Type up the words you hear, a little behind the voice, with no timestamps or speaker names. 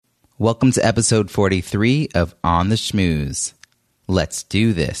Welcome to episode 43 of On the Schmooze. Let's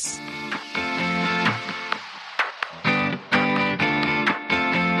do this.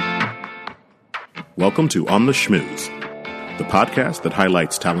 Welcome to On the Schmooze, the podcast that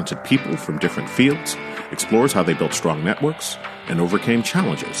highlights talented people from different fields, explores how they built strong networks, and overcame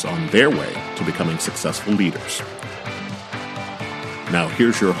challenges on their way to becoming successful leaders. Now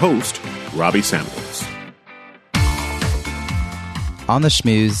here's your host, Robbie Samuels. On the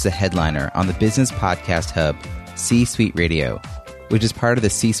Schmooze is a headliner on the business podcast hub C-Suite Radio, which is part of the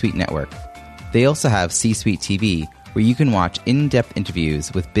C-Suite network. They also have C-Suite TV, where you can watch in-depth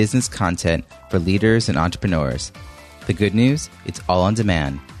interviews with business content for leaders and entrepreneurs. The good news? It's all on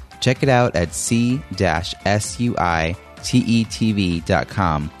demand. Check it out at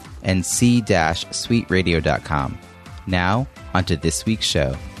c-suitetv.com and c-suiteradio.com. Now, onto this week's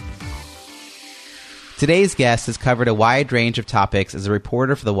show. Today's guest has covered a wide range of topics as a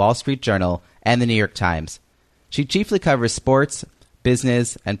reporter for the Wall Street Journal and the New York Times. She chiefly covers sports,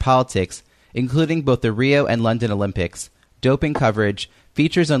 business, and politics, including both the Rio and London Olympics, doping coverage,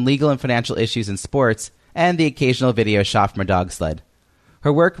 features on legal and financial issues in sports, and the occasional video shot from a dog sled.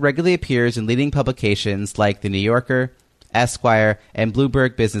 Her work regularly appears in leading publications like The New Yorker, Esquire, and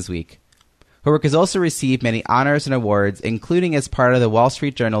Bloomberg Businessweek. Her work has also received many honors and awards, including as part of the Wall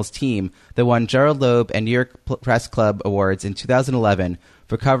Street Journal's team that won Gerald Loeb and New York Press Club awards in 2011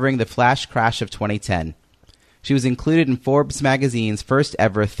 for covering the flash crash of 2010. She was included in Forbes magazine's first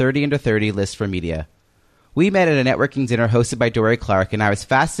ever 30 Under 30 list for media. We met at a networking dinner hosted by Dory Clark, and I was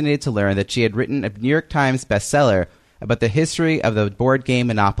fascinated to learn that she had written a New York Times bestseller about the history of the board game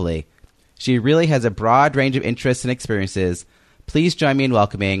Monopoly. She really has a broad range of interests and experiences. Please join me in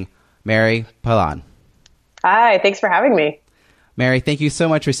welcoming Mary Pilon. Hi, thanks for having me. Mary, thank you so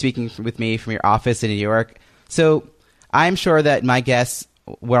much for speaking with me from your office in New York. So I'm sure that my guests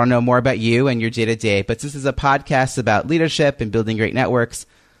will know more about you and your day-to-day, but this is a podcast about leadership and building great networks.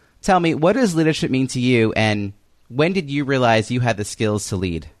 Tell me, what does leadership mean to you, and when did you realize you had the skills to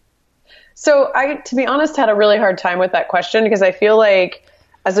lead? So I, to be honest, had a really hard time with that question because I feel like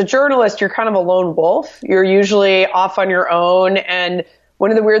as a journalist, you're kind of a lone wolf. You're usually off on your own, and one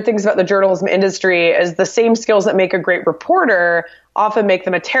of the weird things about the journalism industry is the same skills that make a great reporter often make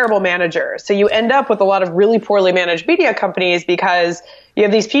them a terrible manager. So you end up with a lot of really poorly managed media companies because you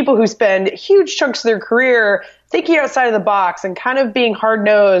have these people who spend huge chunks of their career thinking outside of the box and kind of being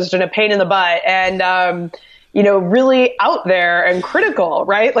hard-nosed and a pain in the butt and, really out there and critical,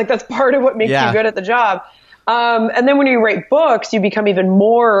 right? Like that's part of what makes you good at the job. And then when you write books, you become even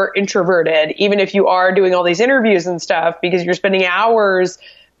more introverted, even if you are doing all these interviews and stuff, because you're spending hours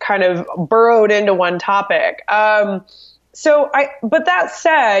kind of burrowed into one topic. But that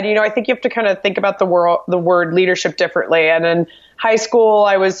said, I think you have to kind of think about the word leadership differently. And in high school,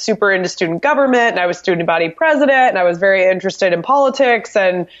 I was super into student government and I was student body president and I was very interested in politics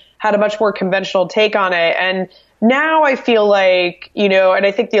and had a much more conventional take on it. And now I feel like, and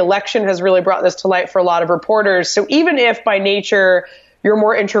I think the election has really brought this to light for a lot of reporters. So even if by nature you're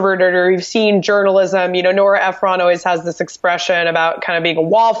more introverted or you've seen journalism, Nora Ephron always has this expression about kind of being a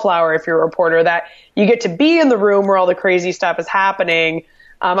wallflower if you're a reporter, that you get to be in the room where all the crazy stuff is happening.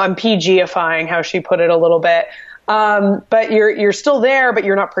 I'm PG-ifying how she put it a little bit. But you're still there, but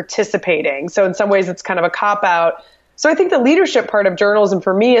you're not participating. So in some ways it's kind of a cop-out. So I think the leadership part of journalism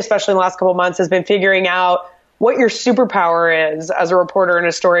for me, especially in the last couple of months, has been figuring out what your superpower is as a reporter and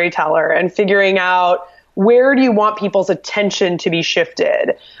a storyteller, and figuring out where do you want people's attention to be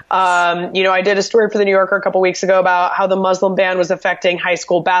shifted. I did a story for the New Yorker a couple weeks ago about how the Muslim ban was affecting high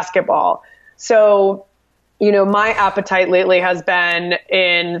school basketball. So, my appetite lately has been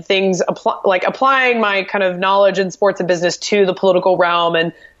in things like applying my kind of knowledge in sports and business to the political realm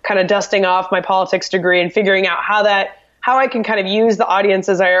and kind of dusting off my politics degree and figuring out how I can kind of use the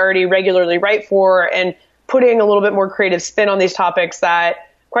audiences I already regularly write for and putting a little bit more creative spin on these topics that,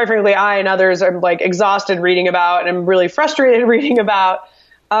 quite frankly, I and others are like exhausted reading about and I'm really frustrated reading about.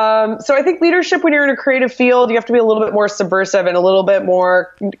 So I think leadership, when you're in a creative field, you have to be a little bit more subversive and a little bit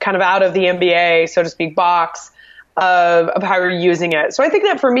more kind of out of the MBA, so to speak, box of how you're using it. So I think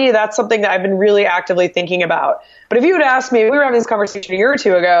that for me, that's something that I've been really actively thinking about. But if you would ask me, we were having this conversation a year or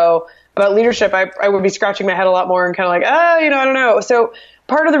two ago about leadership, I would be scratching my head a lot more and kind of like, I don't know. So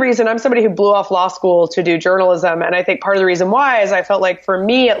part of the reason, I'm somebody who blew off law school to do journalism. And I think part of the reason why is I felt like for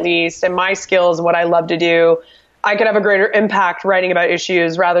me, at least, and my skills and what I love to do, I could have a greater impact writing about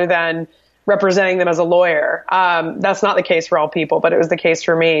issues rather than representing them as a lawyer. That's not the case for all people, but it was the case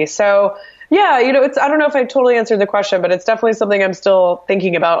for me. So yeah, I don't know if I totally answered the question, but it's definitely something I'm still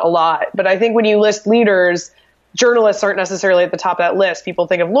thinking about a lot. But I think when you list leaders, journalists aren't necessarily at the top of that list. People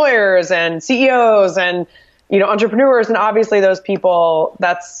think of lawyers and CEOs and, entrepreneurs, and obviously those people,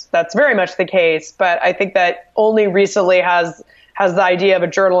 that's very much the case. But I think that only recently has the idea of a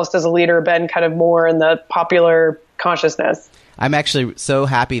journalist as a leader been kind of more in the popular consciousness. I'm actually so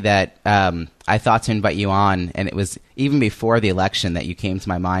happy that I thought to invite you on, and it was even before the election that you came to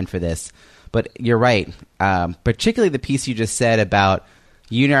my mind for this. But you're right, particularly the piece you just said about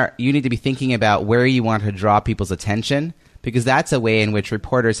you need to be thinking about where you want to draw people's attention, because that's a way in which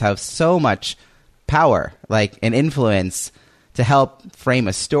reporters have so much power, like an influence, to help frame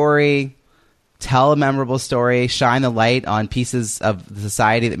a story, tell a memorable story, shine the light on pieces of the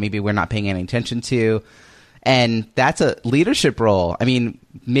society that maybe we're not paying any attention to. And that's a leadership role. I mean,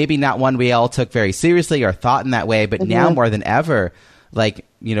 maybe not one we all took very seriously or thought in that way, but now more than ever, like,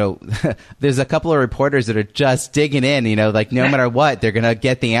 there's a couple of reporters that are just digging in, like no matter what, they're going to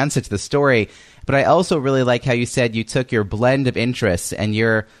get the answer to the story. But I also really like how you said you took your blend of interests and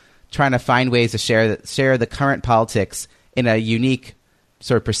you're trying to find ways to share the current politics in a unique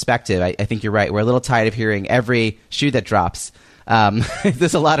sort of perspective. I think you're right. We're a little tired of hearing every shoe that drops.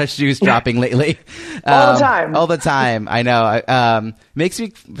 There's a lot of shoes dropping lately. All the time. All the time. I know. Makes me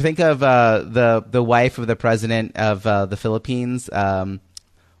think of the wife of the president of the Philippines.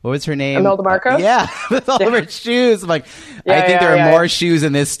 What was her name? Imelda Marcos? Yeah, with all of her shoes. I'm like, I think there are more shoes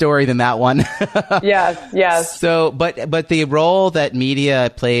in this story than that one. Yes. So, but the role that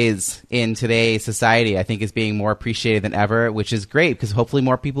media plays in today's society, I think, is being more appreciated than ever, which is great because hopefully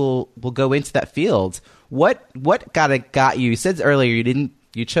more people will go into that field. What got you? You said earlier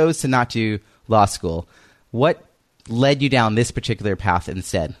you chose to not do law school. What led you down this particular path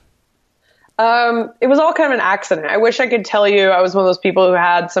instead? It was all kind of an accident. I wish I could tell you I was one of those people who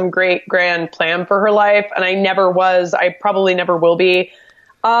had some great grand plan for her life, and I never was. I probably never will be.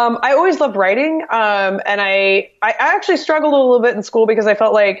 I always loved writing, and I actually struggled a little bit in school because I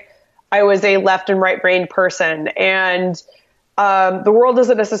felt like I was a left and right brained person, and the world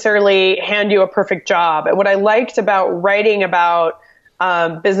doesn't necessarily hand you a perfect job. And what I liked about writing about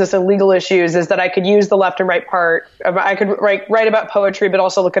business and legal issues is that I could use the left and right part. I could write about poetry, but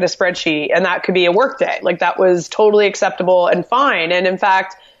also look at a spreadsheet, and that could be a work day. Like that was totally acceptable and fine. And in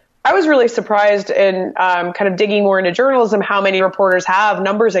fact, I was really surprised in kind of digging more into journalism how many reporters have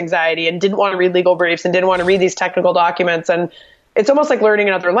numbers anxiety and didn't want to read legal briefs and didn't want to read these technical documents. And it's almost like learning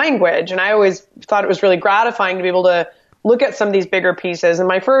another language. And I always thought it was really gratifying to be able to look at some of these bigger pieces. And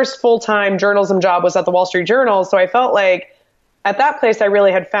my first full-time journalism job was at the Wall Street Journal. So I felt like at that place, I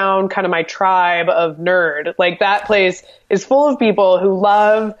really had found kind of my tribe of nerd. Like that place is full of people who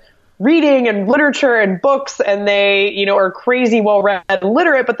love reading and literature and books, and they, are crazy well-read and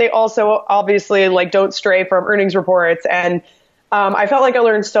literate, but they also obviously don't stray from earnings reports. And I felt like I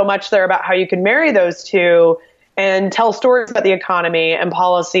learned so much there about how you can marry those two and tell stories about the economy and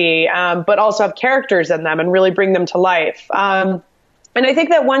policy, but also have characters in them and really bring them to life. And I think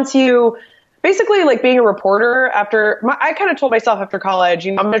that once you basically being a reporter I kind of told myself after college,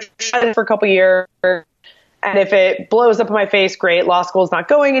 I'm going to try this for a couple years. And if it blows up in my face, great. Law school is not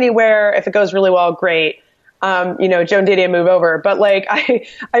going anywhere. If it goes really well, great. Joan Didion, move over. But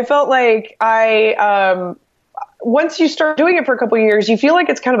I felt like once you start doing it for a couple of years, you feel like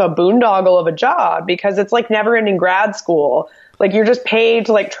it's kind of a boondoggle of a job because it's like never ending grad school. Like you're just paid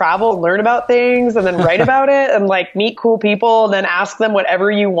to travel and learn about things and then write about it and meet cool people and then ask them whatever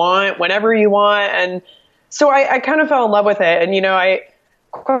you want, whenever you want. And so I kind of fell in love with it. And,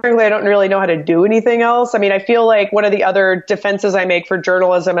 quite frankly, I don't really know how to do anything else. I mean, I feel like one of the other defenses I make for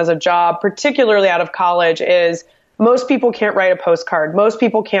journalism as a job, particularly out of college, is most people can't write a postcard. Most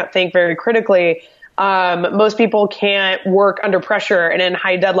people can't think very critically. Most people can't work under pressure and in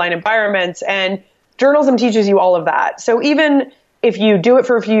high deadline environments. And journalism teaches you all of that. So even if you do it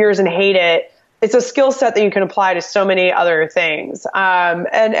for a few years and hate it, it's a skill set that you can apply to so many other things.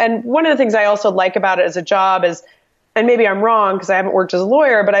 And one of the things I also like about it as a job is, and maybe I'm wrong because I haven't worked as a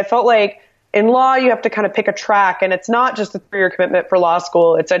lawyer, but I felt like in law, you have to kind of pick a track, and it's not just a 3-year commitment for law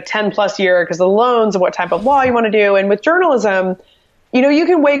school. It's a 10+ year because of the loans and what type of law you want to do. And with journalism, you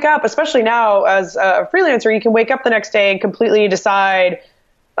can wake up, especially now as a freelancer, you can wake up the next day and completely decide.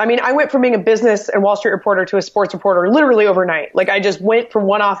 I mean, I went from being a business and Wall Street reporter to a sports reporter literally overnight. I just went from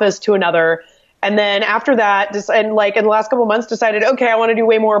one office to another. And then after that, in the last couple of months, decided, okay, I want to do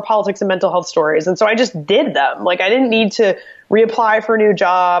way more politics and mental health stories. And so I just did them. I didn't need to reapply for a new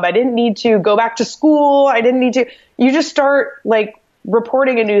job. I didn't need to go back to school. I didn't need to. You just start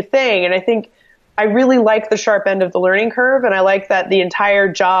reporting a new thing. And I think I really like the sharp end of the learning curve. And I like that the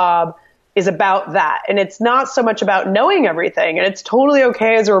entire job is about that. And it's not so much about knowing everything. And it's totally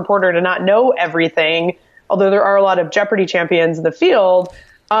okay as a reporter to not know everything. although there are a lot of Jeopardy champions in the field,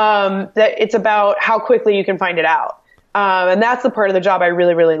 that it's about how quickly you can find it out. And that's the part of the job I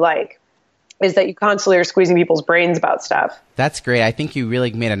really, really like, is that you constantly are squeezing people's brains about stuff. That's great. I think you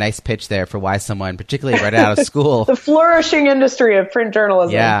really made a nice pitch there for why someone, particularly right out of school. The flourishing industry of print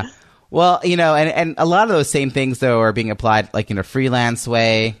journalism. Yeah. Well, and a lot of those same things, though, are being applied like in a freelance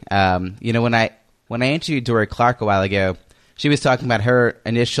way. When I interviewed Dory Clark a while ago, she was talking about her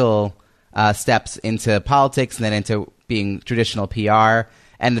initial steps into politics and then into being traditional PR,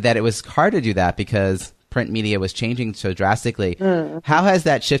 and that it was hard to do that because print media was changing so drastically. How has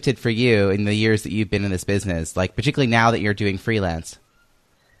that shifted for you in the years that you've been in this business, like particularly now that you're doing freelance?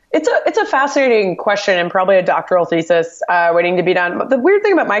 It's a fascinating question and probably a doctoral thesis waiting to be done. But the weird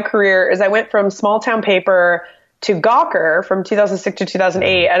thing about my career is I went from small town paper to Gawker from 2006 to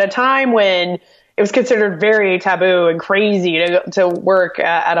 2008 at a time when it was considered very taboo and crazy to work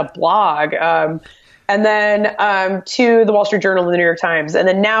at a blog. And then to the Wall Street Journal and the New York Times. And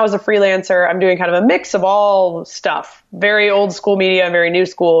then now as a freelancer, I'm doing kind of a mix of all stuff, very old school media, very new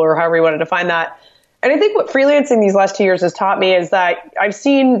school, or however you want to define that. And I think what freelancing these last 2 years has taught me is that I've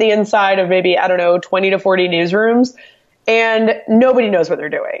seen the inside of maybe, 20 to 40 newsrooms, and nobody knows what they're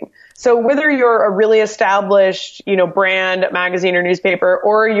doing. So whether you're a really established, brand, magazine, or newspaper,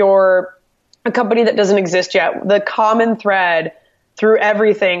 or you're a company that doesn't exist yet, the common thread through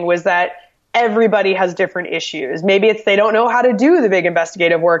everything was that everybody has different issues. Maybe it's they don't know how to do the big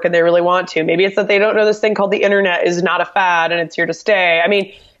investigative work and they really want to. Maybe it's that they don't know this thing called the internet is not a fad and it's here to stay.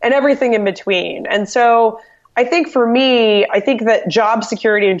 And everything in between. And so I think for me, I think that job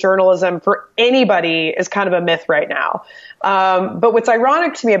security in journalism for anybody is kind of a myth right now. But what's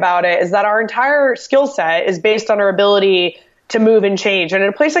ironic to me about it is that our entire skill set is based on our ability to move and change. And in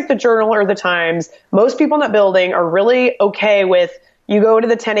a place like the Journal or the Times, most people in that building are really okay with you go to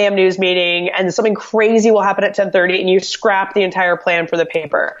the 10 a.m. news meeting and something crazy will happen at 10:30 and you scrap the entire plan for the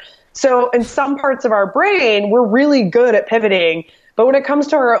paper. So in some parts of our brain, we're really good at pivoting. But when it comes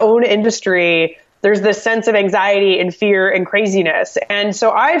to our own industry, there's this sense of anxiety and fear and craziness. And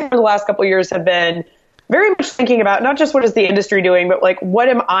so I, for the last couple of years, have been very much thinking about not just what is the industry doing, but like, what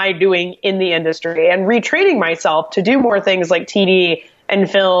am I doing in the industry and retraining myself to do more things like TV and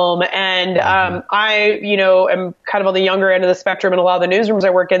film. And I, am kind of on the younger end of the spectrum in a lot of the newsrooms I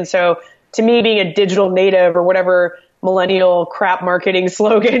work in. So to me, being a digital native or whatever millennial crap marketing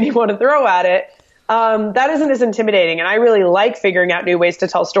slogan you want to throw at it, that isn't as intimidating. And I really like figuring out new ways to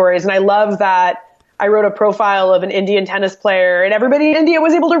tell stories. And I love that I wrote a profile of an Indian tennis player and everybody in India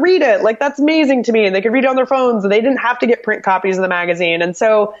was able to read it. Like, that's amazing to me. And they could read it on their phones and they didn't have to get print copies of the magazine. And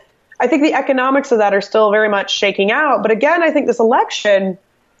so I think the economics of that are still very much shaking out. But again, I think this election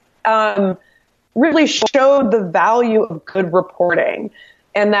really showed the value of good reporting.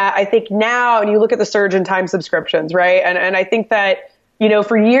 And that I think now, and you look at the surge in time subscriptions, right? And I think that,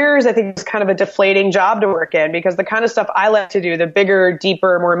 for years, I think it was kind of a deflating job to work in because the kind of stuff I like to do, the bigger,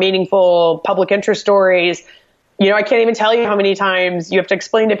 deeper, more meaningful public interest stories, I can't even tell you how many times you have to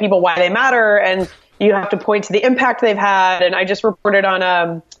explain to people why they matter and you have to point to the impact they've had. And I just reported on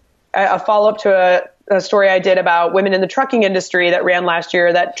a follow-up to a story I did about women in the trucking industry that ran last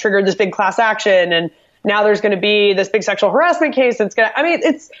year that triggered this big class action. And now there's going to be this big sexual harassment case.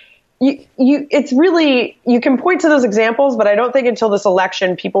 It's really, you can point to those examples, but I don't think until this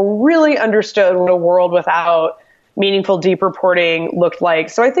election, people really understood what a world without meaningful, deep reporting looked like.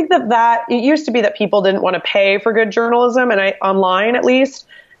 So I think that it used to be that people didn't want to pay for good journalism, and online at least.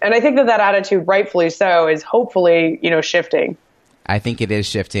 And I think that attitude, rightfully so, is hopefully, shifting. I think it is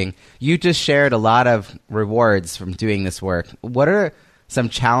shifting. You just shared a lot of rewards from doing this work. What are some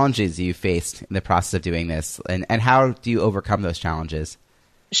challenges you faced in the process of doing this, and how do you overcome those challenges?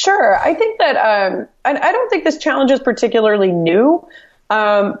 Sure. I think that I don't think this challenge is particularly new,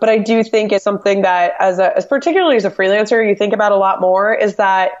 but I do think it's something that as particularly as a freelancer, you think about a lot more, is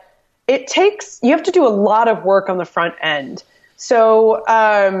that you have to do a lot of work on the front end. So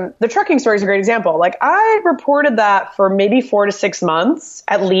the trucking story is a great example. Like, I reported that for maybe 4 to 6 months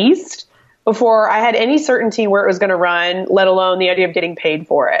at least before I had any certainty where it was going to run, let alone the idea of getting paid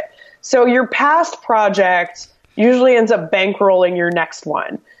for it. So your past project usually ends up bankrolling your next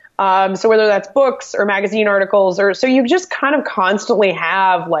one. So whether that's books or magazine articles, so you just kind of constantly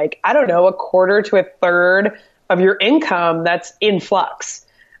have a quarter to a third of your income that's in flux.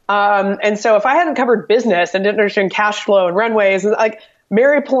 And so if I hadn't covered business and didn't understand cash flow and runways,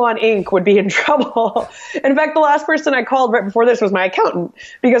 Mary Pilon Inc. would be in trouble. In fact, the last person I called right before this was my accountant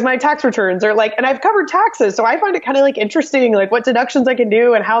because my tax returns are and I've covered taxes. So I find it kind of interesting, what deductions I can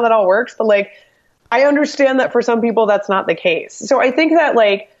do and how that all works. But I understand that for some people, that's not the case. So I think that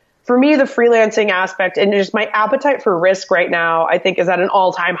for me, the freelancing aspect and just my appetite for risk right now, I think is at an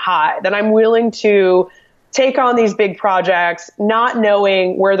all-time high, that I'm willing to take on these big projects, not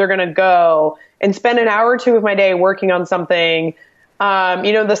knowing where they're going to go, and spend an hour or two of my day working on something.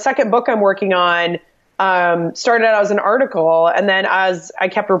 The second book I'm working on started out as an article, and then as I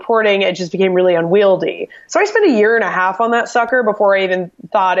kept reporting, it just became really unwieldy. So I spent a year and a half on that sucker before I even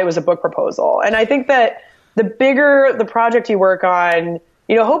thought it was a book proposal. And I think that the bigger the project you work on,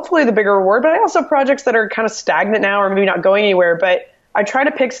 hopefully the bigger reward, but I also have projects that are kind of stagnant now or maybe not going anywhere, but I try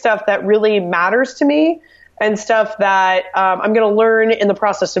to pick stuff that really matters to me and stuff that I'm going to learn in the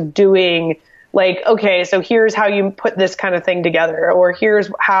process of doing. Like, okay, so here's how you put this kind of thing together, or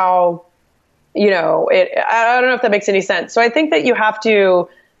here's how, I don't know if that makes any sense. So I think that you have to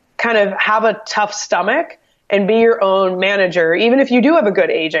kind of have a tough stomach and be your own manager, even if you do have a good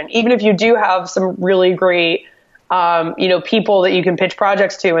agent, even if you do have some really great, people that you can pitch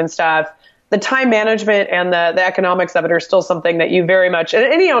projects to and stuff. The time management and the economics of it are still something that you very much, and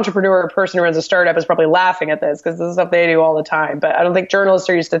any entrepreneur or person who runs a startup is probably laughing at this because this is stuff they do all the time. But I don't think journalists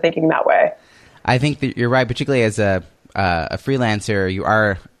are used to thinking that way. I think that you're right, particularly as a freelancer, you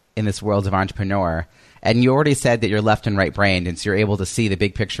are in this world of entrepreneur, and you already said that you're left and right brained, and so you're able to see the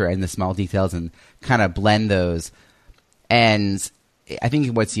big picture and the small details and kind of blend those. And I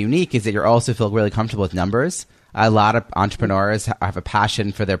think what's unique is that you also feel really comfortable with numbers. A lot of entrepreneurs have a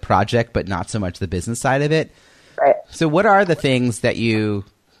passion for their project, but not so much the business side of it. Right. So what are the things that you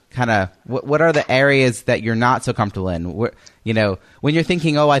what are the areas that you're not so comfortable in? When you're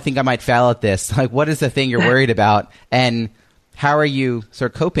thinking, I think I might fail at this, like what is the thing you're worried about, and how are you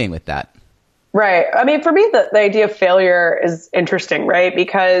sort of coping with that? Right. I mean, for me, the idea of failure is interesting, right?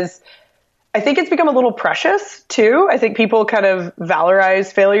 Because I think it's become a little precious too. I think people kind of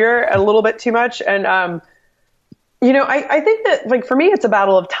valorize failure a little bit too much. And, I think that, like, for me, it's a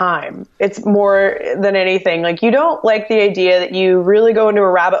battle of time. It's more than anything. Like, you don't like the idea that you really go into a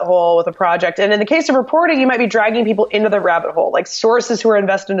rabbit hole with a project. And in the case of reporting, you might be dragging people into the rabbit hole, like sources who are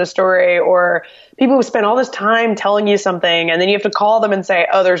invested in a story or people who spend all this time telling you something. And then you have to call them and say,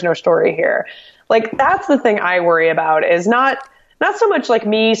 oh, there's no story here. Like, that's the thing I worry about, is not so much like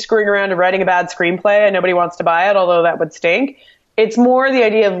me screwing around and writing a bad screenplay and nobody wants to buy it, although that would stink. It's more the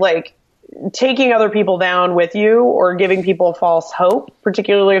idea of, like, taking other people down with you or giving people false hope,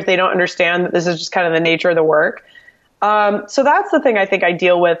 particularly if they don't understand that this is just kind of the nature of the work. So that's the thing I think I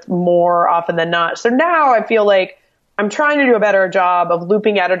deal with more often than not. So now I feel like I'm trying to do a better job of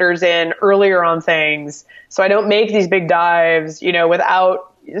looping editors in earlier on things, so I don't make these big dives,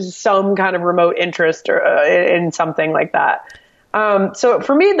 without some kind of remote interest or, in something like that. So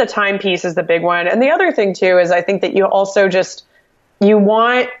for me, the time piece is the big one. And the other thing too is I think that you also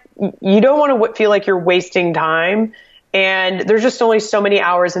you don't want to feel like you're wasting time, and there's just only so many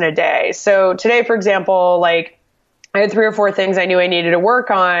hours in a day. So today, for example, like, I had 3 or 4 things I knew I needed to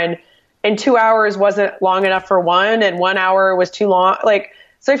work on, and 2 hours wasn't long enough for one, and 1 hour was too long. Like,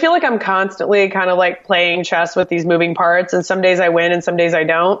 so I feel like I'm constantly kind of like playing chess with these moving parts, and some days I win and some days I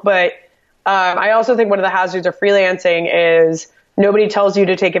don't. But I also think one of the hazards of freelancing is nobody tells you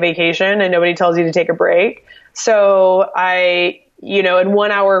to take a vacation and nobody tells you to take a break. So and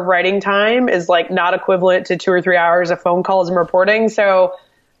 1 hour of writing time is like not equivalent to 2 or 3 hours of phone calls and reporting. So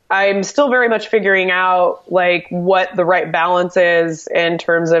I'm still very much figuring out like what the right balance is in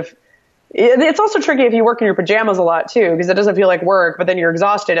terms of, it's also tricky if you work in your pajamas a lot too, because it doesn't feel like work, but then you're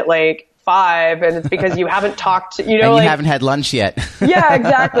exhausted at like 5 and it's because you haven't talked, and you haven't had lunch yet. Yeah,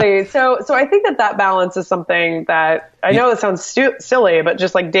 exactly. So I think that balance is something that I know it sounds silly, but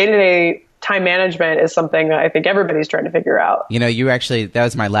just like day-to-day time management is something that I think everybody's trying to figure out. That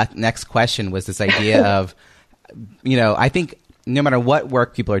was my next question, was this idea of, I think no matter what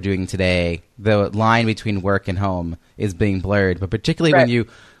work people are doing today, the line between work and home is being blurred. But particularly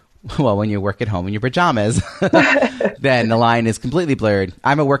when you work at home in your pajamas, then the line is completely blurred.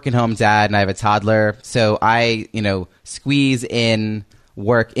 I'm a work at home dad and I have a toddler. So I, squeeze in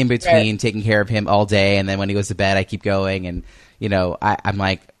work in between taking care of him all day. And then when he goes to bed, I keep going. And, I'm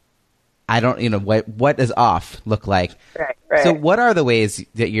like, I don't, what does off look like? Right. So what are the ways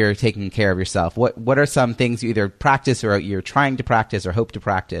that you're taking care of yourself? What are some things you either practice or you're trying to practice or hope to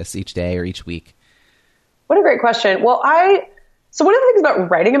practice each day or each week? What a great question. Well, so one of the things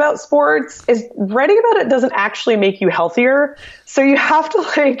about writing about sports is writing about it doesn't actually make you healthier. So you have to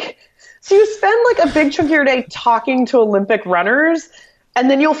so you spend like a big chunk of your day talking to Olympic runners, and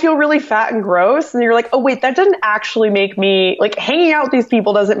then you'll feel really fat and gross. And you're like, oh, wait, that doesn't actually make me, like, hanging out with these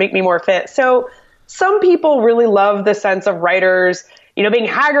people doesn't make me more fit. So some people really love the sense of writers being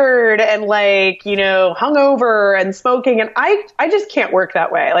haggard and like, hungover and smoking. And I just can't work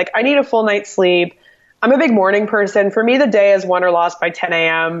that way. Like I need a full night's sleep. I'm a big morning person. For me, the day is won or lost by 10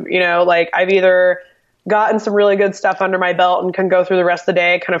 a.m. Like I've either gotten some really good stuff under my belt and can go through the rest of the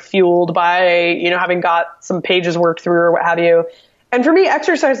day kind of fueled by, having got some pages worked through or what have you. And for me,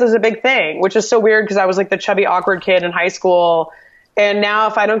 exercise is a big thing, which is so weird because I was like the chubby, awkward kid in high school. And now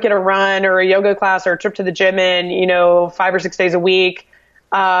if I don't get a run or a yoga class or a trip to the gym in, 5 or 6 days a week,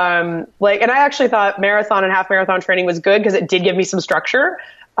 and I actually thought marathon and half marathon training was good because it did give me some structure,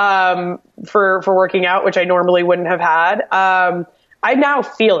 for working out, which I normally wouldn't have had. I now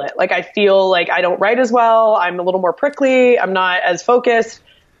feel it. Like I feel like I don't write as well. I'm a little more prickly. I'm not as focused.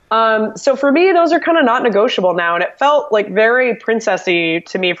 So for me, those are kind of not negotiable now. And it felt like very princessy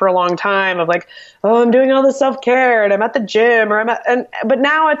to me for a long time of like, oh, I'm doing all this self-care and I'm at the gym but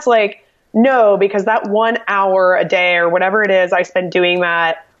now it's like, no, because that 1 hour a day or whatever it is I spend doing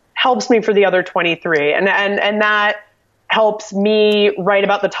that helps me for the other 23. And that helps me write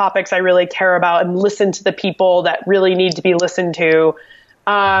about the topics I really care about and listen to the people that really need to be listened to.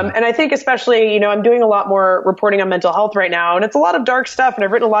 And I think especially, I'm doing a lot more reporting on mental health right now, and it's a lot of dark stuff. And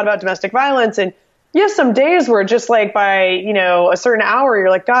I've written a lot about domestic violence, and you have some days where just like by, a certain hour, you're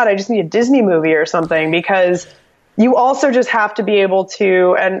like, God, I just need a Disney movie or something, because you also just have to be able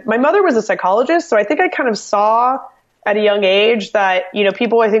to, and my mother was a psychologist. So I think I kind of saw at a young age that,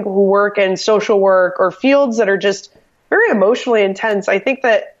 people I think who work in social work or fields that are just very emotionally intense. I think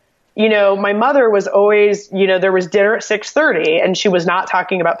that, my mother was always, there was dinner at 6:30 and she was not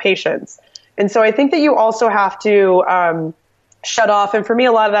talking about patients. And so I think that you also have to shut off. And for me,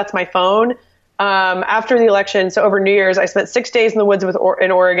 a lot of that's my phone. After the election, so over New Year's, I spent 6 days in the woods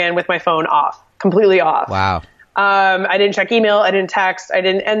in Oregon with my phone off, completely off. Wow. I didn't check email. I didn't text.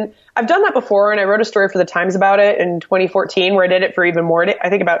 And I've done that before. And I wrote a story for the Times about it in 2014, where I did it for even more, I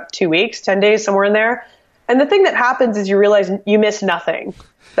think about 2 weeks, 10 days, somewhere in there. And the thing that happens is you realize you miss nothing.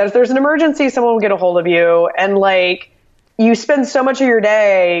 That if there's an emergency, someone will get a hold of you. And like, you spend so much of your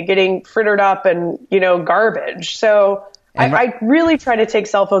day getting frittered up and, garbage. So I really try to take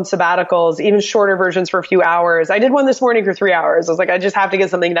cell phone sabbaticals, even shorter versions for a few hours. I did one this morning for 3 hours. I was like, I just have to get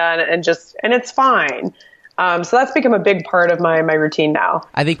something done and it's fine. So that's become a big part of my routine now.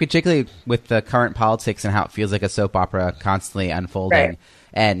 I think particularly with the current politics and how it feels like a soap opera constantly unfolding,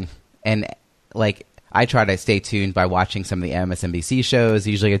 right. and like, I try to stay tuned by watching some of the MSNBC shows,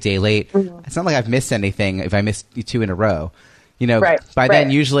 usually a day late. Mm-hmm. It's not like I've missed anything if I missed 2 in a row. By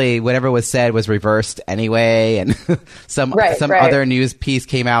then, usually whatever was said was reversed anyway, and some other news piece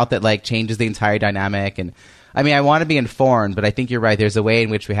came out that like changes the entire dynamic. And I mean, I want to be informed, but I think you're right. There's a way in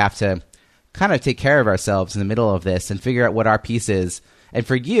which we have to kind of take care of ourselves in the middle of this and figure out what our piece is. And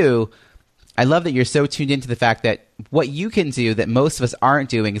for you, I love that you're so tuned into the fact that what you can do that most of us aren't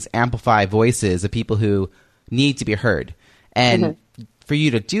doing is amplify voices of people who need to be heard. And for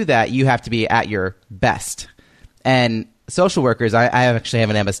you to do that, you have to be at your best. And social workers, I actually have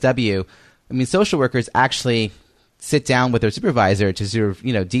an MSW. I mean, social workers actually sit down with their supervisor to sort of,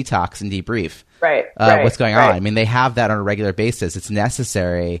 detox and debrief what's going on. I mean, they have that on a regular basis. It's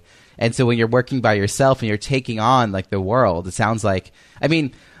necessary. And so when you're working by yourself and you're taking on like the world, it sounds like, I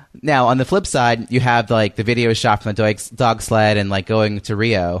mean, now, on the flip side, you have like the video shot from the dog sled and like going to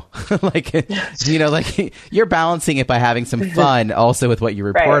Rio. like you're balancing it by having some fun also with what you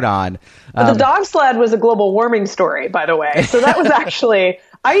report on. But the dog sled was a global warming story, by the way. So that was actually,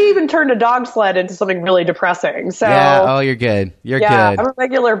 I even turned a dog sled into something really depressing. So yeah, oh, you're good. You're good. I'm a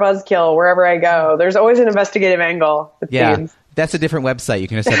regular buzzkill wherever I go. There's always an investigative angle. It seems. That's a different website. You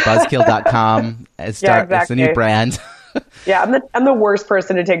can just have buzzkill.com and start. Exactly. It's a new brand. Yeah, I'm the worst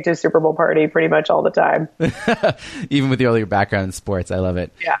person to take to a Super Bowl party pretty much all the time. Even with your background in sports. I love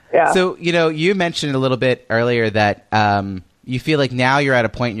it. Yeah. So, you mentioned a little bit earlier that you feel like now you're at a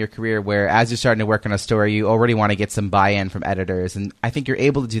point in your career where as you're starting to work on a story, you already want to get some buy-in from editors. And I think you're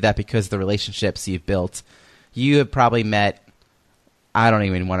able to do that because of the relationships you've built. You have probably met, I don't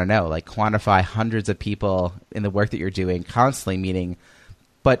even want to know, like quantify hundreds of people in the work that you're doing, constantly meeting.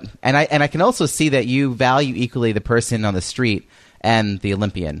 But and I can also see that you value equally the person on the street and the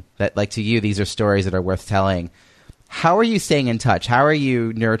Olympian. That like to you, these are stories that are worth telling. How are you staying in touch? How are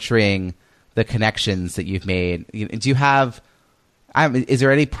you nurturing the connections that you've made? Do you have? Is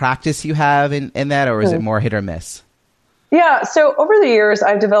there any practice you have in that, or is it more hit or miss? Yeah. So over the years,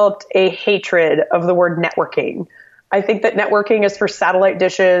 I've developed a hatred of the word networking. I think that networking is for satellite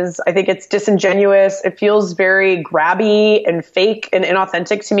dishes. I think it's disingenuous. It feels very grabby and fake and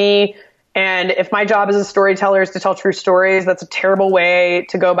inauthentic to me. And if my job as a storyteller is to tell true stories, that's a terrible way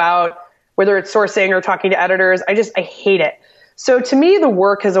to go about whether it's sourcing or talking to editors. I hate it. So to me, the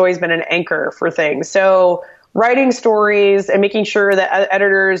work has always been an anchor for things. So writing stories and making sure that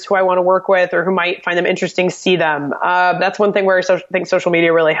editors who I want to work with or who might find them interesting see them. That's one thing where I think social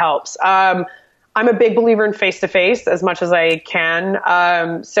media really helps. I'm a big believer in face-to-face as much as I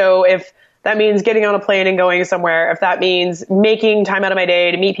can. So if that means getting on a plane and going somewhere, if that means making time out of my day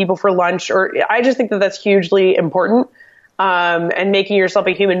to meet people for lunch, or I just think that that's hugely important, and making yourself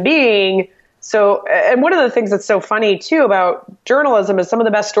a human being. So, and one of the things that's so funny too about journalism is some of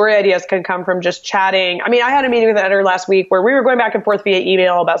the best story ideas can come from just chatting. I mean, I had a meeting with an editor last week where we were going back and forth via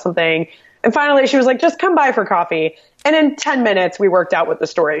email about something. And finally she was like, just come by for coffee. And in 10 minutes, we worked out what the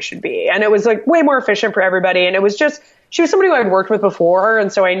story should be. And it was like way more efficient for everybody. And it was just, she was somebody who I'd worked with before.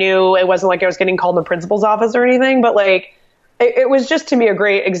 And so I knew it wasn't like I was getting called in the principal's office or anything, but like, it was just to me a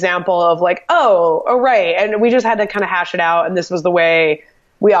great example of like, oh, right. And we just had to kind of hash it out. And this was the way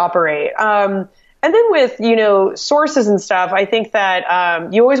we operate. And then with, sources and stuff, I think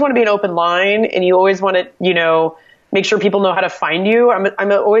that, you always want to be an open line and you always want to, make sure people know how to find you.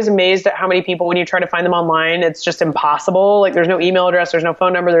 I'm always amazed at how many people, when you try to find them online, it's just impossible. Like there's no email address, there's no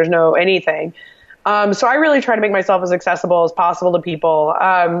phone number, there's no anything. So I really try to make myself as accessible as possible to people.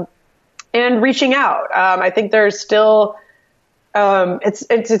 And reaching out. I think there's still,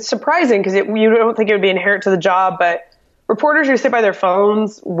 it's surprising because you don't think it would be inherent to the job, but reporters who sit by their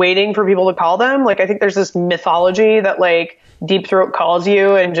phones waiting for people to call them, like I think there's this mythology that like Deep Throat calls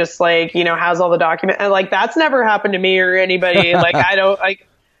you and just like, has all the documents. And like that's never happened to me or anybody. Like I don't like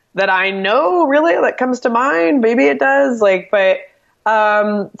that I know really that comes to mind. Maybe it does. Like, but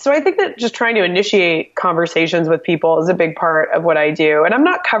so I think that just trying to initiate conversations with people is a big part of what I do. And I'm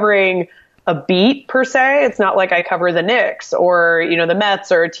not covering a beat per se. It's not like I cover the Knicks or, the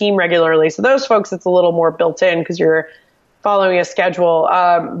Mets or a team regularly. So those folks, it's a little more built in because you're following a schedule.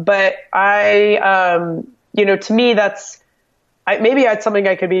 But I, to me, maybe that's something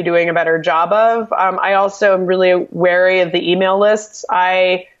I could be doing a better job of. I also am really wary of the email lists.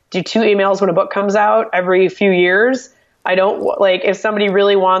 I do 2 emails when a book comes out every few years. I don't like if somebody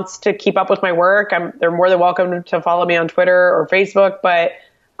really wants to keep up with my work, they're more than welcome to follow me on Twitter or Facebook. But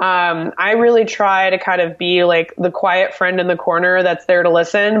I really try to kind of be like the quiet friend in the corner that's there to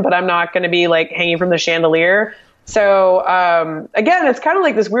listen, but I'm not going to be like hanging from the chandelier. So, again, it's kind of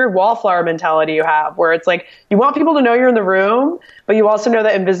like this weird wallflower mentality you have where it's like you want people to know you're in the room, but you also know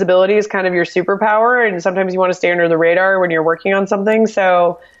that invisibility is kind of your superpower. And sometimes you want to stay under the radar when you're working on something.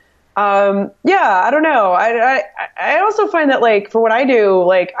 So, I don't know. I also find that like for what I do,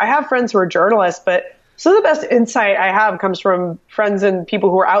 like I have friends who are journalists, but some of the best insight I have comes from friends and people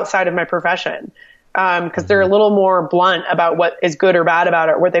who are outside of my profession. Cause they're a little more blunt about what is good or bad about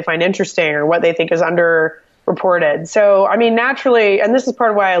it, or what they find interesting or what they think is underreported. So, I mean, naturally, and this is part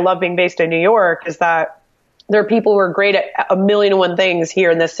of why I love being based in New York is that there are people who are great at 1,000,001 things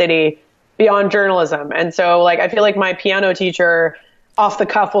here in this city beyond journalism. And so like, I feel like my piano teacher off the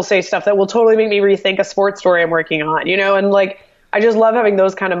cuff will say stuff that will totally make me rethink a sports story I'm working on, and like, I just love having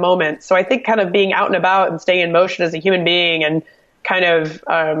those kind of moments. So I think kind of being out and about and staying in motion as a human being and kind of,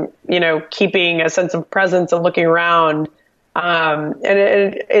 keeping a sense of presence and looking around.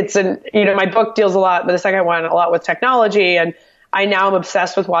 It's my book deals a lot, but the second one, a lot with technology. And I now am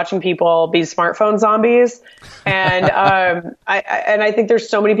obsessed with watching people be smartphone zombies. And, I think there's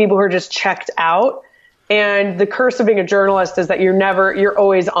so many people who are just checked out. And the curse of being a journalist is that you're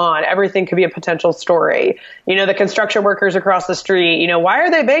always on. Everything could be a potential story. The construction workers across the street, why are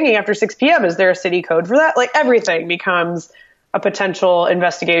they banging after 6 p.m.? Is there a city code for that? Like everything becomes a potential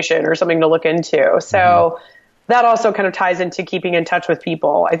investigation or something to look into. So that also kind of ties into keeping in touch with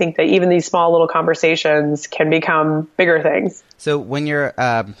people. I think that even these small little conversations can become bigger things. So when you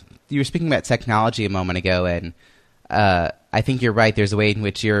were speaking about technology a moment ago, and I think you're right. There's a way in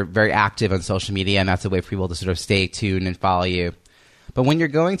which you're very active on social media, and that's a way for people to sort of stay tuned and follow you. But when you're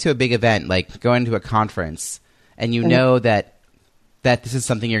going to a big event, like going to a conference, and you know that this is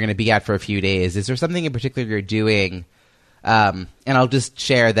something you're going to be at for a few days, is there something in particular you're doing? And I'll just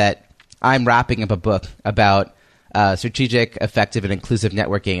share that I'm wrapping up a book about strategic, effective, and inclusive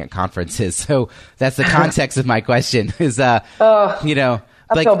networking at conferences. So that's the context of my question is,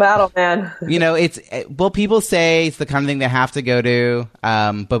 uphill battle, man. People say it's the kind of thing they have to go to.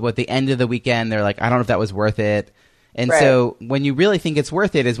 But at the end of the weekend, they're like, I don't know if that was worth it. And so when you really think it's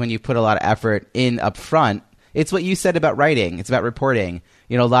worth it is when you put a lot of effort in up front. It's what you said about writing. It's about reporting.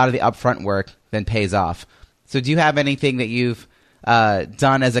 A lot of the upfront work then pays off. So do you have anything that you've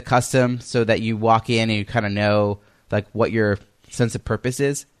done as a custom so that you walk in and you kind of know like what your sense of purpose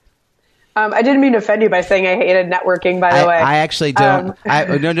is? I didn't mean to offend you by saying I hated networking, by the way. I actually don't.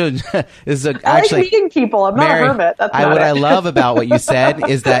 No. This is actually, like meeting people. I'm not a hermit. That's not what it. I love about what you said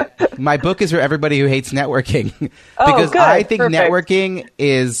is that my book is for everybody who hates networking. Because good. I think Perfect. networking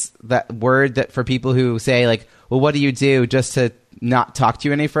is that word that for people who say, like, well, what do you do just to not talk to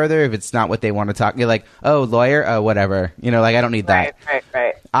you any further if it's not what they want to talk? You're like, oh, lawyer? Oh, whatever. Like, I don't need that.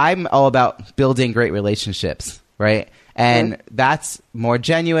 Right. I'm all about building great relationships, right? And that's more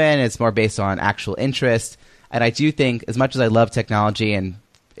genuine. It's more based on actual interest. And I do think, as much as I love technology and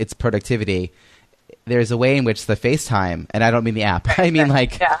its productivity, there's a way in which the FaceTime, and I don't mean the app, I mean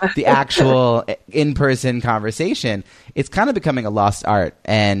like the actual in-person conversation, it's kind of becoming a lost art.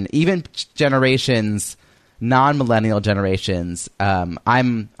 And even generations, non-millennial generations, I'm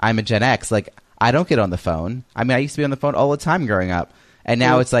a Gen X, like I don't get on the phone. I mean, I used to be on the phone all the time growing up. And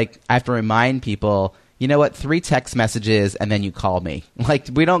now it's like I have to remind people, you know what, 3 text messages and then you call me. Like,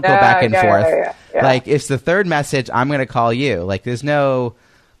 we don't go back and forth. Yeah. Like, if it's the third message, I'm going to call you. Like, this is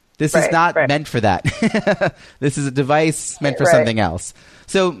not meant for that. This is a device meant for something else.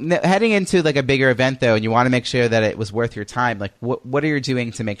 So heading into like a bigger event, though, and you want to make sure that it was worth your time, like what are you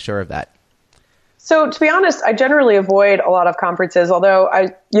doing to make sure of that? So to be honest, I generally avoid a lot of conferences, although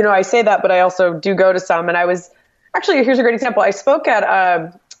I say that, but I also do go to some. And here's a great example. I spoke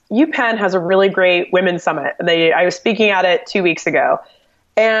at UPenn has a really great women's summit. I was speaking at it 2 weeks ago,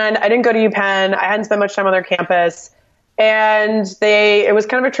 and I didn't go to UPenn. I hadn't spent much time on their campus, and it was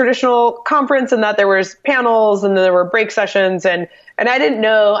kind of a traditional conference in that there was panels and there were break sessions, and I didn't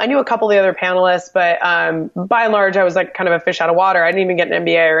know. I knew a couple of the other panelists, but by and large, I was like kind of a fish out of water. I didn't even get an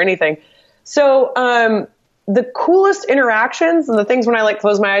MBA or anything. So the coolest interactions and the things when I like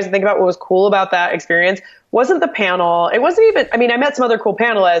close my eyes and think about what was cool about that experience wasn't the panel. It wasn't even, I met some other cool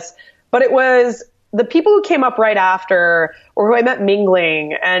panelists, but it was the people who came up right after or who I met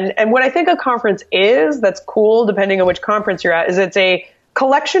mingling. And what I think a conference is that's cool, depending on which conference you're at, is it's a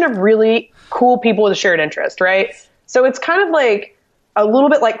collection of really cool people with a shared interest, right? So it's kind of like a little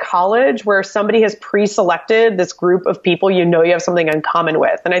bit like college where somebody has pre-selected this group of people you have something in common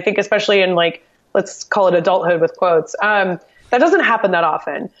with. And I think especially in like, let's call it adulthood with quotes, that doesn't happen that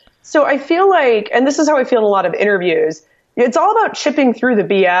often. So I feel like, and this is how I feel in a lot of interviews, it's all about chipping through the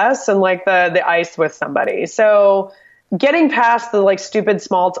BS and like the ice with somebody. So getting past the like stupid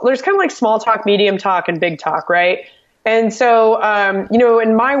there's kind of like small talk, medium talk, and big talk, right? And so,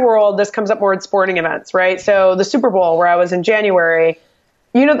 in my world, this comes up more at sporting events, right? So the Super Bowl where I was in January,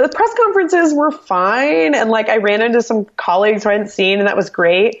 the press conferences were fine. And like I ran into some colleagues who I hadn't seen, and that was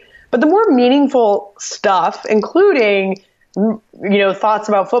great. But the more meaningful stuff, including thoughts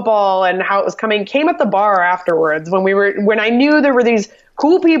about football and how it was coming, came at the bar afterwards when I knew there were these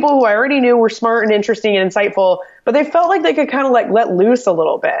cool people who I already knew were smart and interesting and insightful, but they felt like they could kind of like let loose a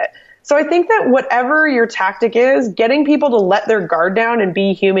little bit. So I think that whatever your tactic is, getting people to let their guard down and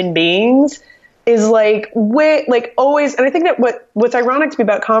be human beings is like always. And I think that what's ironic to me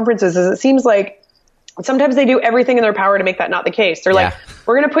about conferences is it seems like sometimes they do everything in their power to make that not the case. They're like,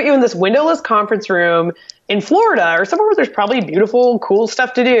 we're going to put you in this windowless conference room in Florida or somewhere where there's probably beautiful, cool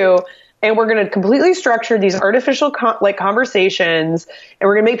stuff to do. And we're going to completely structure these artificial conversations, and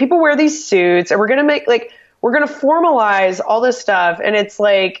we're going to make people wear these suits, and we're going to formalize all this stuff. And it's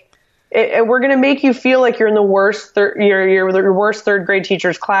like, we're going to make you feel like you're in the worst, your worst third grade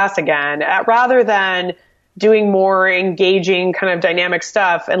teacher's class again, rather than doing more engaging kind of dynamic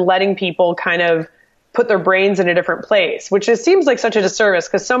stuff and letting people kind of put their brains in a different place, which seems like such a disservice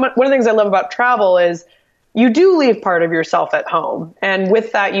because one of the things I love about travel is you do leave part of yourself at home. And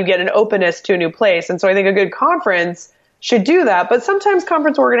with that, you get an openness to a new place. And so I think a good conference should do that. But sometimes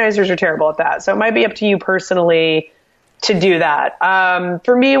conference organizers are terrible at that. So it might be up to you personally to do that.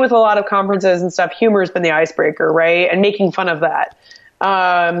 For me, with a lot of conferences and stuff, humor has been the icebreaker, right? And making fun of that.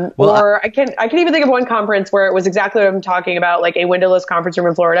 I can even think of one conference where it was exactly what I'm talking about, like a windowless conference room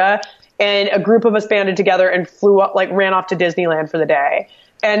in Florida. And a group of us banded together and flew up, like ran off to Disneyland for the day.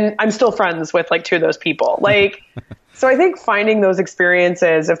 And I'm still friends with like 2 of those people. Like, so I think finding those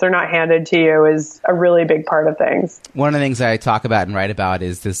experiences, if they're not handed to you, is a really big part of things. One of the things that I talk about and write about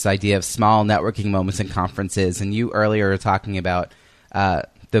is this idea of small networking moments in conferences. And you earlier were talking about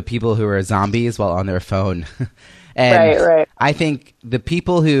the people who are zombies while on their phone. And right. I think the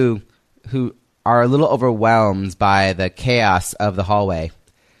people who are a little overwhelmed by the chaos of the hallway,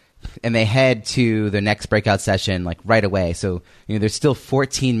 and they head to the next breakout session like right away. So, there's still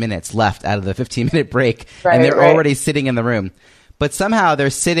 14 minutes left out of the 15-minute break, and they're already sitting in the room. But somehow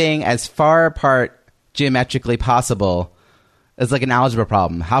they're sitting as far apart geometrically possible as like an algebra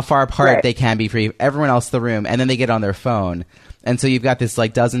problem, how far apart they can be from everyone else in the room, and then they get on their phone. And so you've got this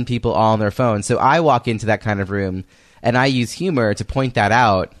like dozen people all on their phones. So I walk into that kind of room and I use humor to point that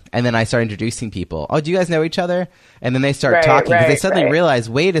out. And then I start introducing people. Oh, do you guys know each other? And then they start talking because they suddenly realize,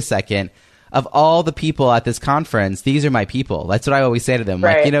 wait a second, of all the people at this conference, these are my people. That's what I always say to them.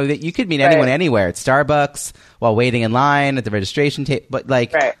 Like, you know, that you could meet anyone anywhere at Starbucks, while waiting in line, at the registration table. But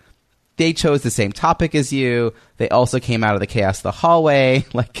like, they chose the same topic as you. They also came out of the chaos of the hallway.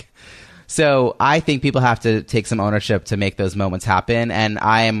 Like, so I think people have to take some ownership to make those moments happen. And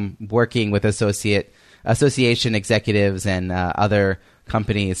I am working with association executives and other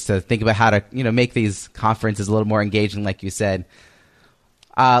companies to think about how to, you know, make these conferences a little more engaging, like you said.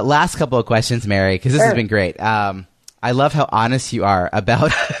 Last couple of questions, Mary, because this has been great. I love how honest you are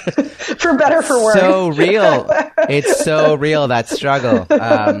about for better, for worse. So real. It's so real, that struggle.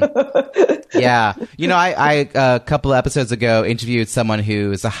 Yeah. You know, I a couple of episodes ago interviewed someone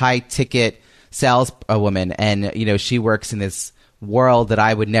who is a high ticket sales woman, and, you know, she works in this world that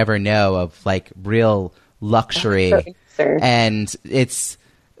I would never know of, like real luxury. And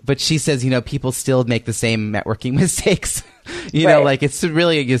but she says, you know, people still make the same networking mistakes. You know, like it's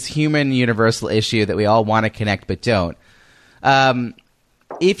really this human universal issue that we all want to connect but don't.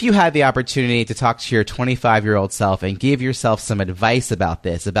 If you had the opportunity to talk to your 25-year-old self and give yourself some advice about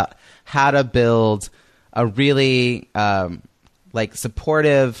this, about how to build a really like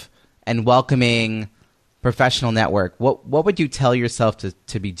supportive and welcoming professional network, what would you tell yourself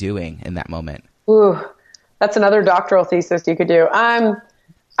to be doing in that moment? Ooh, that's another doctoral thesis you could do.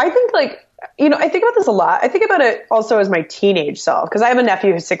 I think, like, you know, I think about this a lot. I think about it also as my teenage self, because I have a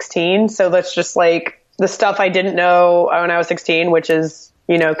nephew who's 16. So that's just like the stuff I didn't know when I was 16, which is,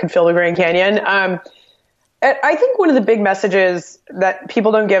 you know, could fill the Grand Canyon. I think one of the big messages that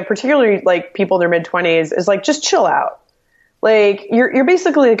people don't give, particularly like people in their mid-20s, is like, just chill out. Like, you're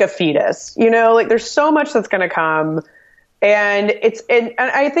basically like a fetus, you know, like there's so much that's going to come. And and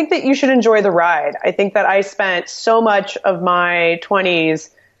I think that you should enjoy the ride. I think that I spent so much of my 20s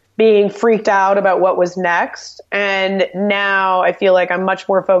being freaked out about what was next. And now I feel like I'm much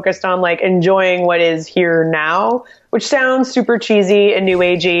more focused on like enjoying what is here now, which sounds super cheesy and new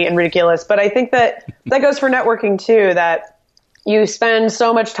agey and ridiculous. But I think that goes for networking too, that you spend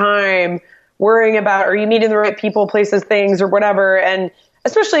so much time worrying about, are you meeting the right people, places, things, or whatever. And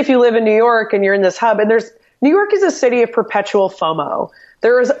especially if you live in New York and you're in this hub, and New York is a city of perpetual FOMO.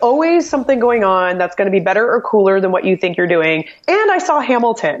 There is always something going on that's going to be better or cooler than what you think you're doing. And I saw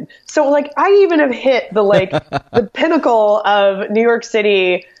Hamilton. So like, I even have hit the like the pinnacle of New York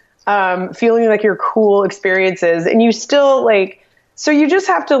City, feeling like your cool experiences, and you still like, so you just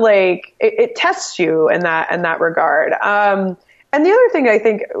have to like, it tests you in that regard. And the other thing I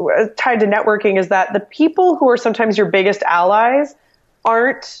think tied to networking is that the people who are sometimes your biggest allies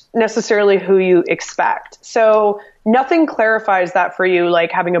aren't necessarily who you expect. So nothing clarifies that for you,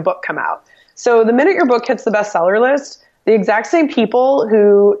 like having a book come out. So the minute your book hits the bestseller list, the exact same people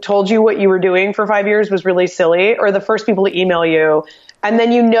who told you what you were doing for 5 years was really silly are the first people to email you. And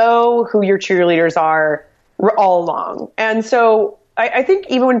then you know who your cheerleaders are all along. And so I think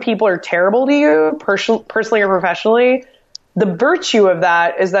even when people are terrible to you, personally or professionally, the virtue of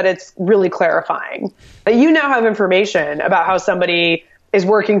that is that it's really clarifying. That you now have information about how somebody is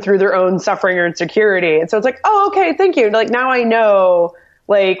working through their own suffering or insecurity. And so it's like, oh, okay, thank you. Like now I know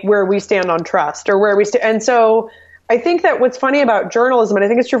like where we stand on trust or where we stand. And so I think that what's funny about journalism, and I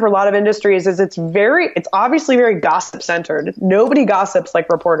think it's true for a lot of industries, is it's obviously very gossip centered. Nobody gossips like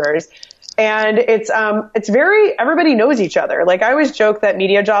reporters. And it's very, everybody knows each other. Like I always joke that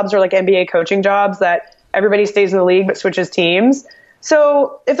media jobs are like NBA coaching jobs, that everybody stays in the league but switches teams.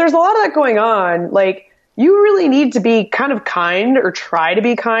 So if there's a lot of that going on, like you really need to be kind of kind or try to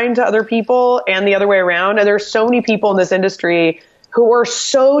be kind to other people and the other way around. And there's so many people in this industry who are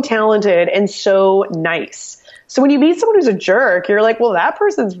so talented and so nice. So when you meet someone who's a jerk, you're like, well, that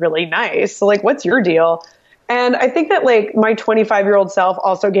person's really nice. So like, what's your deal? And I think that like my 25-year-old self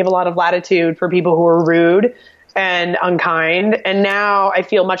also gave a lot of latitude for people who were rude and unkind. And now I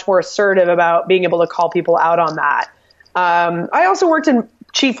feel much more assertive about being able to call people out on that. I also worked in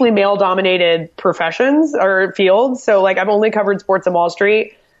chiefly male-dominated professions or fields. So like I've only covered sports and Wall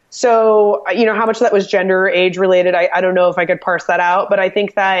Street. So, you know, how much of that was gender or age related, I don't know if I could parse that out. But I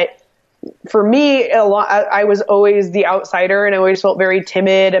think that for me, I was always the outsider and I always felt very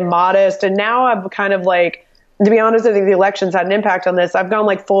timid and modest. And now I've kind of like, to be honest, I think the elections had an impact on this. I've gone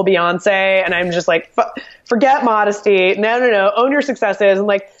like full Beyonce and I'm just like, forget modesty. No. Own your successes. And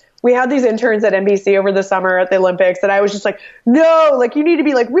like, we had these interns at NBC over the summer at the Olympics that I was just like, no, like you need to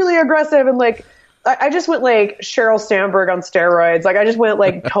be like really aggressive. And like, I just went like Sheryl Sandberg on steroids. Like I just went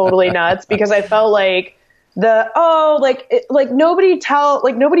like totally nuts because I felt like nobody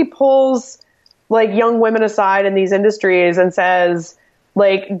pulls like young women aside in these industries and says,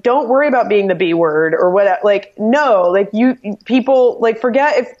 like, don't worry about being the B word or what. Like, no, like people like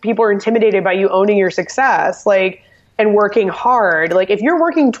forget if people are intimidated by you owning your success, like, and working hard. Like, if you're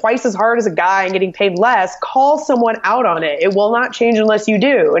working twice as hard as a guy and getting paid less, call someone out on it. It will not change unless you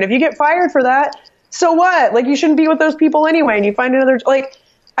do. And if you get fired for that, so what? Like, you shouldn't be with those people anyway. And you find another, like,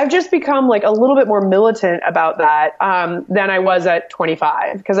 I've just become like a little bit more militant about that, than I was at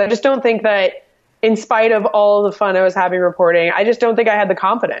 25. Because I just don't think that, in spite of all the fun I was having reporting, I just don't think I had the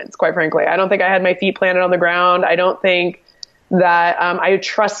confidence, quite frankly. I don't think I had my feet planted on the ground. I don't think that I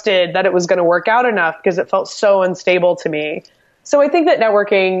trusted that it was going to work out enough because it felt so unstable to me. So I think that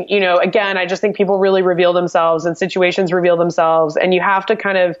networking, again, I just think people really reveal themselves and situations reveal themselves, and you have to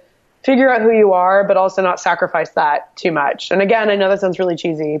kind of figure out who you are, but also not sacrifice that too much. And again, I know that sounds really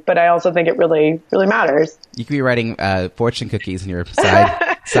cheesy, but I also think it really, really matters. You could be writing fortune cookies in your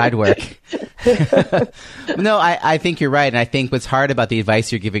side work. No, I think you're right. And I think what's hard about the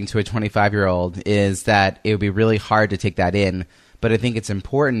advice you're giving to a 25-year-old is that it would be really hard to take that in. But I think it's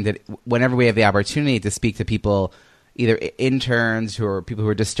important that whenever we have the opportunity to speak to people, either interns or people who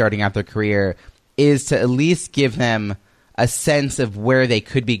are just starting out their career, is to at least give them a sense of where they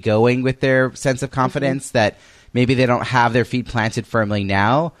could be going with their sense of confidence, that maybe they don't have their feet planted firmly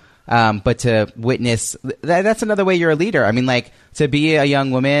now, but to witness that's another way you're a leader. I mean, like, to be a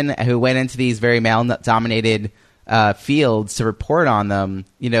young woman who went into these very male-dominated fields to report on them,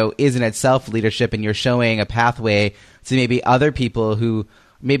 is in itself leadership, and you're showing a pathway to maybe other people who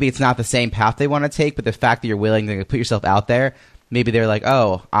maybe it's not the same path they want to take, but the fact that you're willing to put yourself out there, maybe they're like,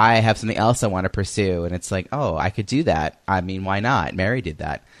 oh, I have something else I want to pursue. And it's like, oh, I could do that. I mean, why not? Mary did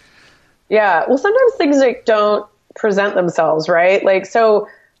that. Yeah. Well, sometimes things like don't present themselves, right? Like, so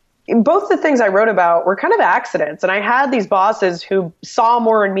both the things I wrote about were kind of accidents. And I had these bosses who saw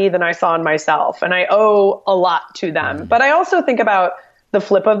more in me than I saw in myself. And I owe a lot to them. But I also think about the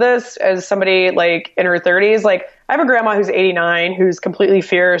flip of this as somebody like in her 30s. Like, I have a grandma who's 89, who's completely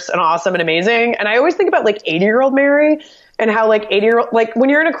fierce and awesome and amazing. And I always think about like 80-year-old Mary, and how like 80-year-old, like when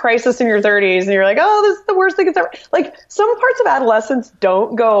you're in a crisis in your 30s and you're like, oh, this is the worst thing that's ever, like, some parts of adolescence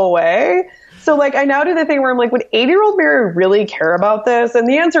don't go away. So like, I now do the thing where I'm like, would 80-year-old Mary really care about this? And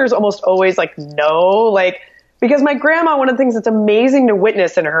the answer is almost always like, no, like, because my grandma, one of the things that's amazing to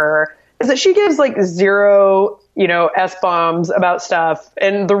witness in her is that she gives like zero, S-bombs about stuff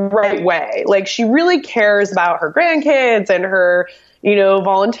in the right way. Like, she really cares about her grandkids and her,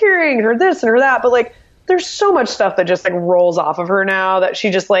 volunteering, her this and her that. But like, there's so much stuff that just like rolls off of her now that she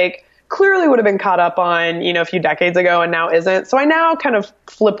just like clearly would have been caught up on, a few decades ago and now isn't. So I now kind of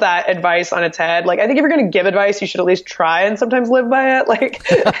flip that advice on its head. Like, I think if you're going to give advice, you should at least try and sometimes live by it. Like,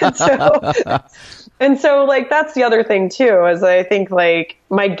 and so like, that's the other thing too, is I think like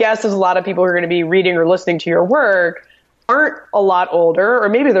my guess is a lot of people who are going to be reading or listening to your work aren't a lot older, or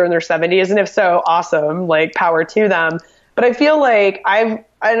maybe they're in their 70s. And if so, awesome, like, power to them. But I feel like I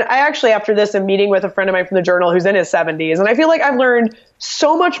actually, after this, am meeting with a friend of mine from the Journal who's in his 70s. And I feel like I've learned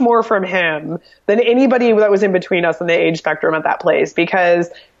so much more from him than anybody that was in between us in the age spectrum at that place, because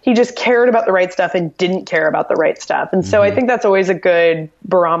he just cared about the right stuff and didn't care about the right stuff. And so I think that's always a good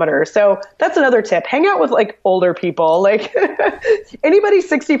barometer. So that's another tip. Hang out with like older people, like anybody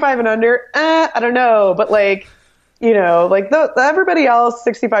 65 and under, I don't know, but like, like everybody else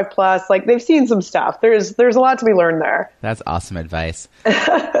 65 plus, like, they've seen some stuff. There's a lot to be learned there. That's awesome advice.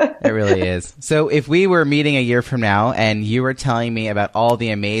 It really is. So if we were meeting a year from now and you were telling me about all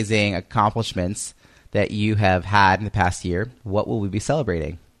the amazing accomplishments that you have had in the past year, what will we be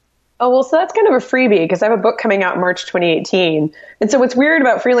celebrating? Oh, well, so that's kind of a freebie, because I have a book coming out in March 2018. And so what's weird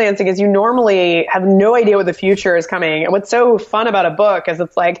about freelancing is you normally have no idea what the future is coming. And what's so fun about a book is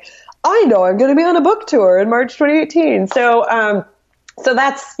it's like, I know I'm going to be on a book tour in March 2018. So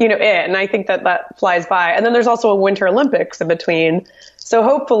that's, it. And I think that flies by. And then there's also a Winter Olympics in between. So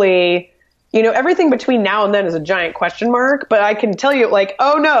hopefully, everything between now and then is a giant question mark, but I can tell you like,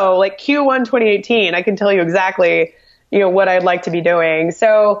 oh no, like Q1 2018, I can tell you exactly, what I'd like to be doing.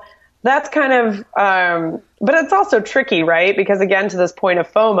 So that's kind of, but it's also tricky, right? Because again, to this point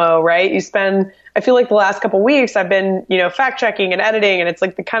of FOMO, right? I feel like the last couple of weeks I've been, fact checking and editing, and it's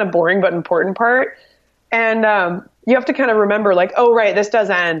like the kind of boring but important part. And you have to kind of remember like, oh, right, this does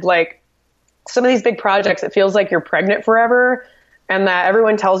end. Like, some of these big projects, it feels like you're pregnant forever, and that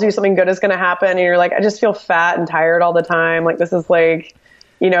everyone tells you something good is going to happen. And you're like, I just feel fat and tired all the time. Like, this is like,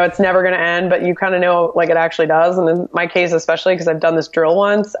 it's never going to end, but you kind of know like it actually does. And in my case, especially because I've done this drill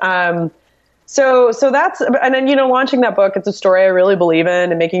once. So that's, and then, launching that book, it's a story I really believe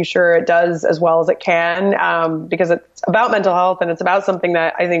in and making sure it does as well as it can, because it's about mental health and it's about something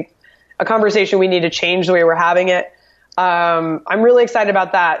that I think a conversation we need to change the way we're having it. I'm really excited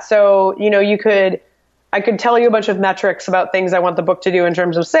about that. So, I could tell you a bunch of metrics about things I want the book to do in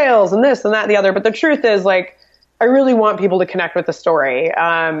terms of sales and this and that and the other. But the truth is, I really want people to connect with the story.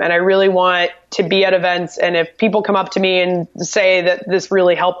 And I really want to be at events. And if people come up to me and say that this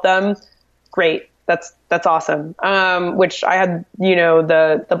really helped them, great. That's awesome. Which I had,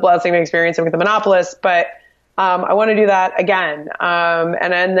 the blessing of experiencing with the monopolist, but, I want to do that again.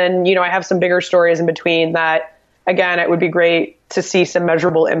 And then, I have some bigger stories in between that, again, it would be great to see some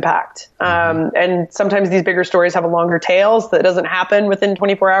measurable impact. And sometimes these bigger stories have a longer tail, so that doesn't happen within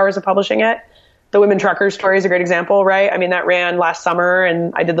 24 hours of publishing it. The women truckers story is a great example, right? I mean, that ran last summer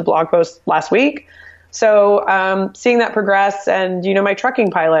and I did the blog post last week. So, seeing that progress and, my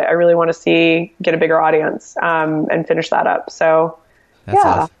trucking pilot, I really want to see get a bigger audience, and finish that up. So That's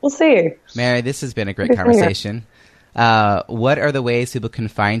awesome. We'll see. Mary, this has been a great conversation. What are the ways people can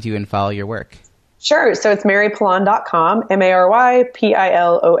find you and follow your work? Sure. So it's marypilon.com, MaryPilon.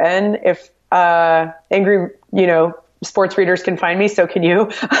 If, angry, sports readers can find me, so can you.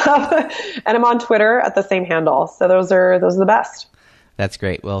 And I'm on Twitter at the same handle. So those are the best. That's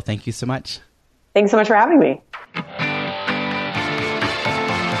great. Well, thank you so much. Thanks so much for having me.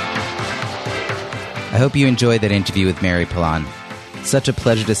 I hope you enjoyed that interview with Mary Pilon. Such a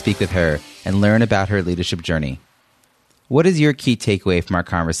pleasure to speak with her and learn about her leadership journey. What is your key takeaway from our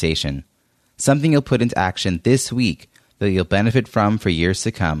conversation? Something you'll put into action this week that you'll benefit from for years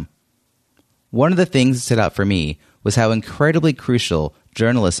to come. One of the things that stood out for me was how incredibly crucial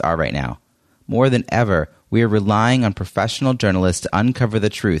journalists are right now. More than ever, we are relying on professional journalists to uncover the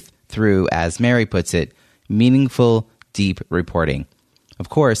truth through, as Mary puts it, meaningful, deep reporting. Of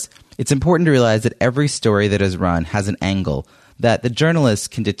course, it's important to realize that every story that is run has an angle, that the journalists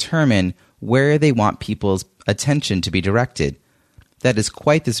can determine where they want people's attention to be directed. That is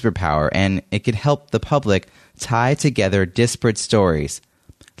quite the superpower, and it can help the public tie together disparate stories.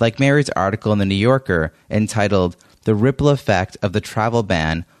 Like Mary's article in The New Yorker entitled "The Ripple Effect of the Travel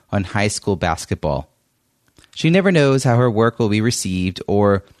Ban on High School Basketball." She never knows how her work will be received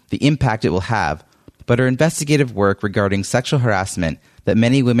or the impact it will have, but her investigative work regarding sexual harassment that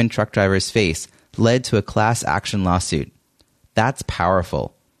many women truck drivers face led to a class action lawsuit. That's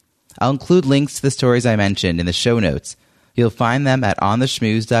powerful. I'll include links to the stories I mentioned in the show notes. You'll find them at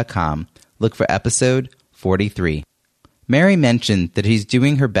ontheschmooze.com. Look for episode 43. Mary mentioned that she's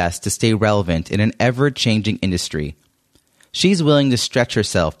doing her best to stay relevant in an ever-changing industry. She's willing to stretch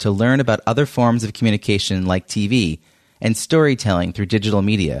herself to learn about other forms of communication like TV and storytelling through digital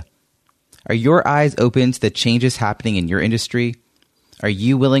media. Are your eyes open to the changes happening in your industry? Are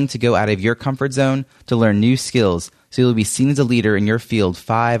you willing to go out of your comfort zone to learn new skills so you'll be seen as a leader in your field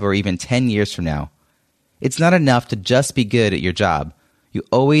 5 or even 10 years from now? It's not enough to just be good at your job. You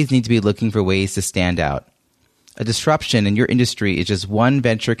always need to be looking for ways to stand out. A disruption in your industry is just one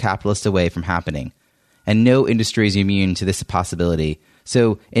venture capitalist away from happening. And no industry is immune to this possibility.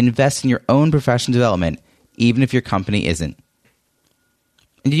 So invest in your own professional development, even if your company isn't.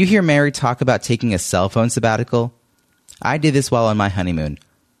 And did you hear Mary talk about taking a cell phone sabbatical? I did this while on my honeymoon.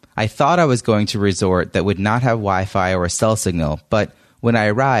 I thought I was going to a resort that would not have Wi-Fi or a cell signal, but when I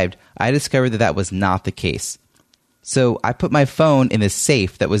arrived, I discovered that that was not the case. So I put my phone in the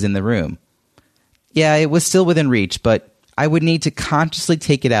safe that was in the room. Yeah, it was still within reach, but I would need to consciously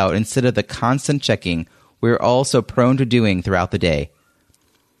take it out instead of the constant checking we're all so prone to doing throughout the day.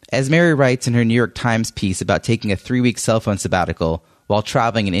 As Mary writes in her New York Times piece about taking a 3-week cell phone sabbatical while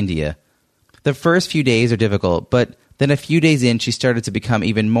traveling in India, the first few days are difficult, but then a few days in, she started to become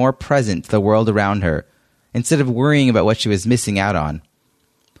even more present to the world around her, instead of worrying about what she was missing out on.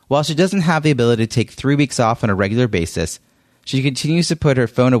 While she doesn't have the ability to take 3 weeks off on a regular basis, she continues to put her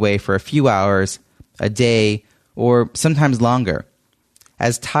phone away for a few hours, a day, or sometimes longer.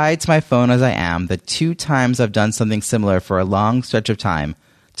 As tied to my phone as I am, the 2 times I've done something similar for a long stretch of time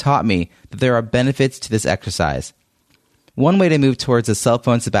taught me that there are benefits to this exercise. One way to move towards a cell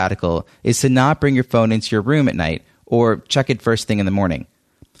phone sabbatical is to not bring your phone into your room at night or check it first thing in the morning.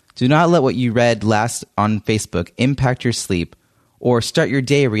 Do not let what you read last on Facebook impact your sleep, or start your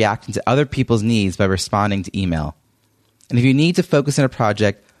day reacting to other people's needs by responding to email. And if you need to focus on a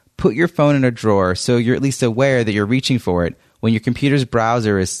project, put your phone in a drawer so you're at least aware that you're reaching for it when your computer's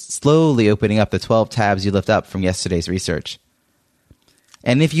browser is slowly opening up the 12 tabs you left up from yesterday's research.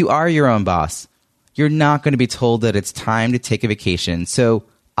 And if you are your own boss, you're not going to be told that it's time to take a vacation, so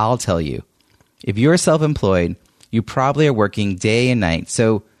I'll tell you. If you're self-employed, you probably are working day and night,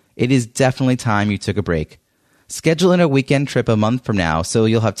 so it is definitely time you took a break. Schedule in a weekend trip a month from now so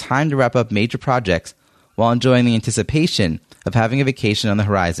you'll have time to wrap up major projects while enjoying the anticipation of having a vacation on the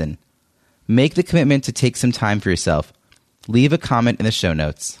horizon. Make the commitment to take some time for yourself. Leave a comment in the show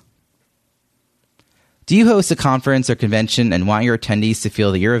notes. Do you host a conference or convention and want your attendees to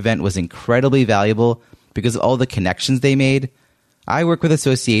feel that your event was incredibly valuable because of all the connections they made? I work with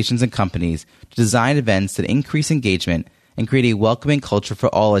associations and companies to design events that increase engagement and create a welcoming culture for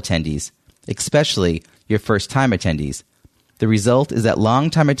all attendees, especially your first-time attendees. The result is that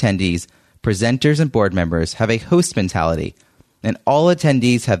long-time attendees, presenters, and board members have a host mentality, and all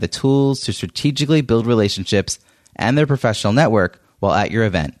attendees have the tools to strategically build relationships and their professional network while at your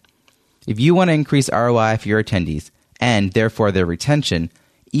event. If you want to increase ROI for your attendees, and therefore their retention,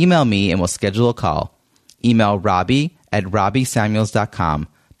 email me and we'll schedule a call. Email robbie@robbiesamuels.com.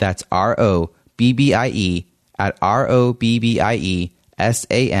 That's ROBBIE at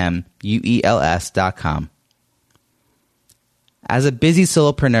ROBBIESAMUELS.com. As a busy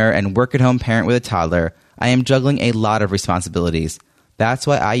solopreneur and work-at-home parent with a toddler, I am juggling a lot of responsibilities. That's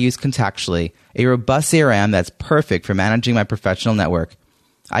why I use Contactually, a robust CRM that's perfect for managing my professional network.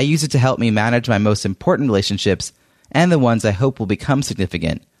 I use it to help me manage my most important relationships and the ones I hope will become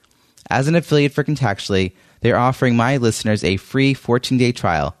significant. As an affiliate for Contactually, they're offering my listeners a free 14-day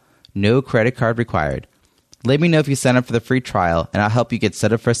trial, no credit card required. Let me know if you sign up for the free trial, and I'll help you get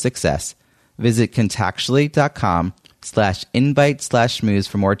set up for success. Visit contactually.com/invite/schmooze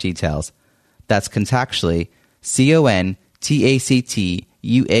for more details. That's Contactually,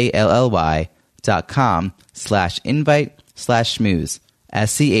 CONTACTUALLY.com/invite/schmooze,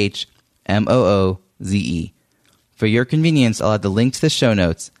 SCHMOOZE. For your convenience, I'll add the link to the show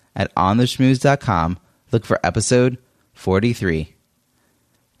notes at ontheschmooze.com. Look for episode 43.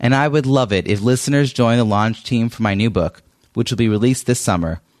 And I would love it if listeners join the launch team for my new book, which will be released this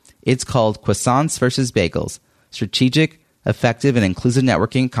summer. It's called Croissants vs. Bagels, Strategic, Effective, and Inclusive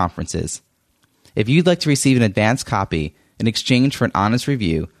Networking at Conferences. If you'd like to receive an advanced copy in exchange for an honest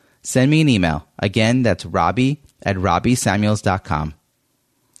review, send me an email. Again, that's robbie@robbiesamuels.com.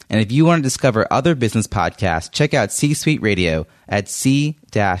 And if you want to discover other business podcasts, check out C-Suite Radio at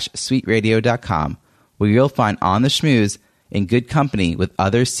c-suiteradio.com, where you'll find On the Schmooze in good company with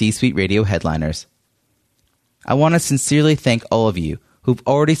other C-Suite Radio headliners. I want to sincerely thank all of you who've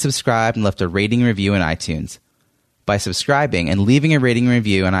already subscribed and left a rating and review in iTunes. By subscribing and leaving a rating and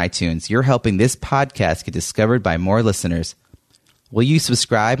review on iTunes, you're helping this podcast get discovered by more listeners. Will you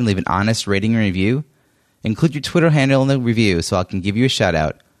subscribe and leave an honest rating and review? Include your Twitter handle in the review so I can give you a shout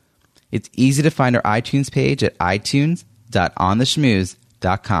out. It's easy to find our iTunes page at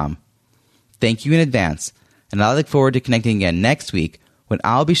itunes.ontheschmooze.com. Thank you in advance, and I look forward to connecting again next week when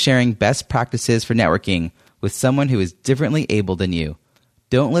I'll be sharing best practices for networking with someone who is differently able than you.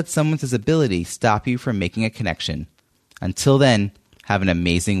 Don't let someone's disability stop you from making a connection. Until then, have an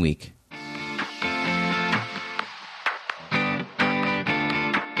amazing week.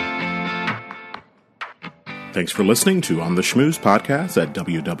 Thanks for listening to On the Schmooze podcast at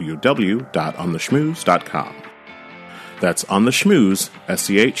www.ontheschmooze.com. That's On the Schmooze,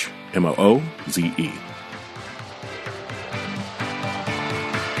 SCHMOOZE.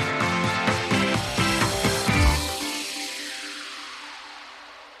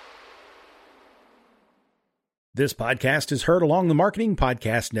 This podcast is heard along the Marketing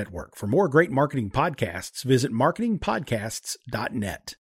Podcast Network. For more great marketing podcasts, visit marketingpodcasts.net.